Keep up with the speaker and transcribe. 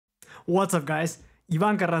What's up, guys?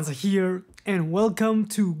 Ivan Carranza here, and welcome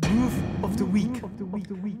to Groove of the Week.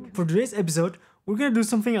 For today's episode, we're gonna do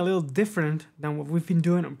something a little different than what we've been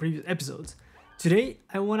doing on previous episodes. Today,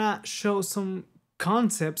 I wanna show some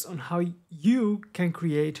concepts on how you can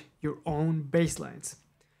create your own bass lines.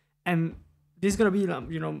 And this is gonna be,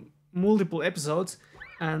 multiple episodes,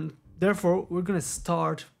 and therefore we're gonna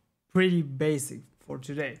start pretty basic for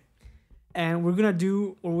today. And we're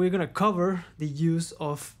gonna cover the use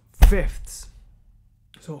of fifths.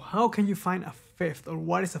 So how can you find a fifth, or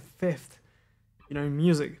what is a fifth in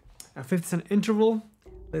music? A fifth is an interval.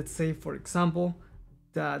 Let's say, for example,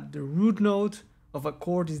 that the root note of a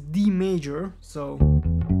chord is D major, so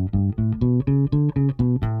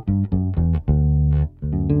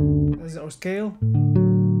that's our scale,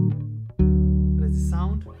 that's the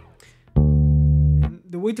sound. And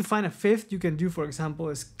the way to find a fifth you can do, for example,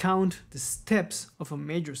 is count the steps of a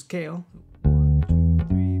major scale. 1, 2,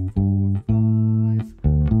 3, 4, 5.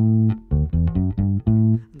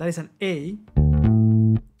 That is an A.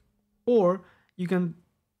 Or you can,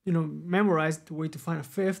 memorize the way to find a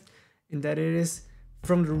fifth, in that it is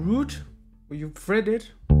from the root where you fret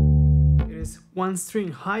it. It is one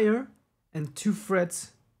string higher and 2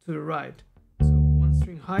 frets to the right. So one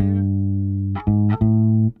string higher,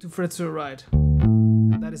 2 frets to the right,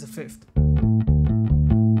 and that is a fifth.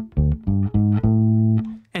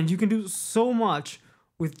 And you can do so much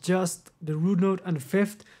with just the root note and the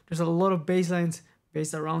fifth. There's a lot of bass lines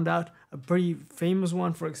based around that. A pretty famous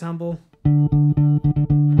one, for example,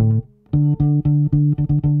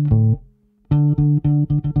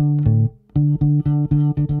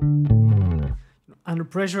 Under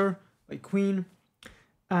Pressure by Queen.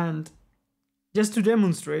 And just to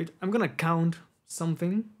demonstrate, I'm gonna count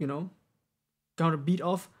something, count a beat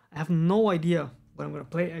off. I have no idea what I'm gonna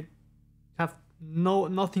play. I have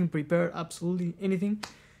nothing prepared, absolutely anything.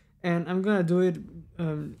 And I'm gonna do it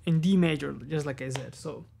in D major, just like I said.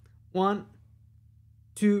 So 1,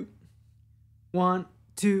 2, 1,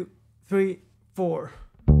 2, 3, 4.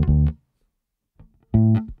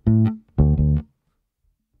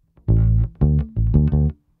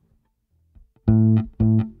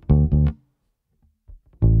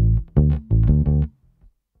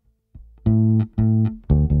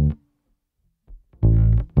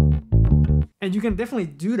 And you can definitely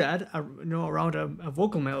do that, around a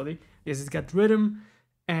vocal melody, because it's got rhythm,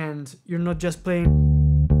 and you're not just playing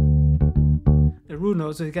the root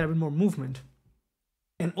note, so you got a bit more movement.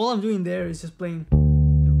 And all I'm doing there is just playing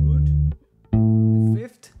the root, the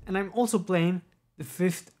fifth, and I'm also playing the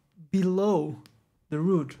fifth below the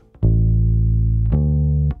root.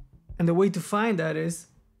 And the way to find that is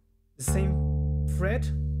the same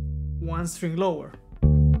fret, one string lower,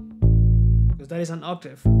 because that is an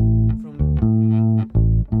octave from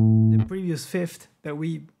the previous fifth that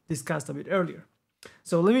we discussed a bit earlier.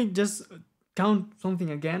 So let me just count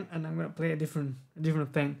something again, and I'm gonna play a different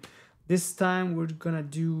thing. This time we're gonna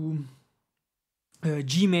do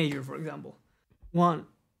G major, for example. 1,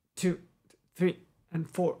 2, 3, and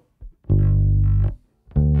 4.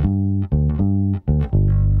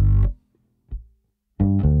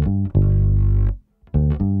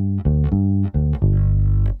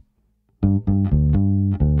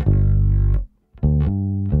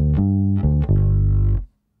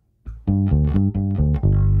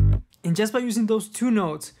 And just by using those 2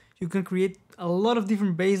 notes, you can create a lot of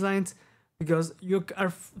different bass lines, because you are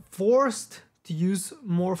forced to use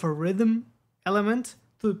more of a rhythm element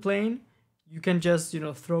to the playing. You can just,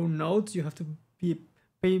 throw notes. You have to pay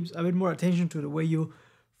a bit more attention to the way you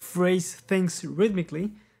phrase things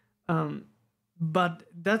rhythmically. But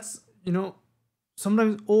that's,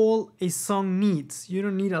 sometimes all a song needs. You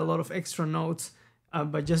don't need a lot of extra notes,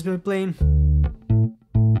 but just by playing.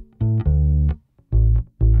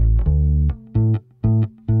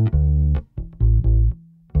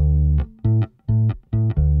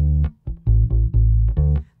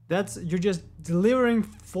 You're just delivering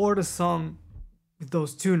for the song with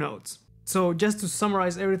those 2 notes. So just to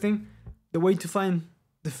summarize everything, the way to find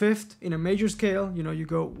the fifth in a major scale, you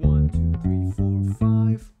go 1, 2, 3, 4,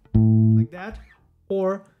 5, like that.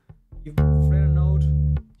 Or you fret a note,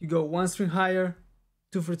 you go 1 string higher,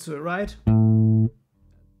 2 frets to the right,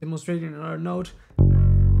 demonstrating another note,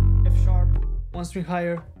 F sharp, 1 string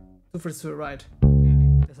higher, 2 frets to the right.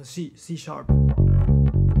 That's a C sharp.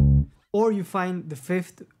 Or you find the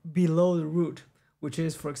fifth below the root, which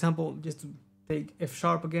is, for example, just to take F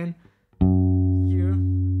sharp again, here,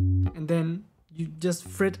 and then you just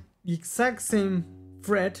fret the exact same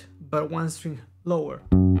fret, but 1 string lower.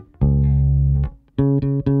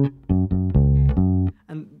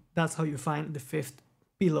 And that's how you find the fifth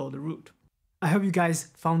below the root. I hope you guys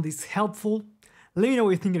found this helpful. Let me know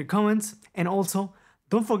what you think in the comments, and also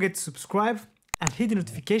don't forget to subscribe and hit the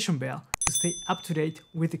notification bell to stay up to date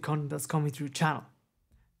with the content that's coming to your channel.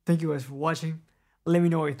 Thank you guys for watching. Let me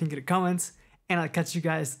know what you think in the comments, and I'll catch you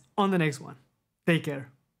guys on the next one. Take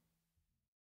care.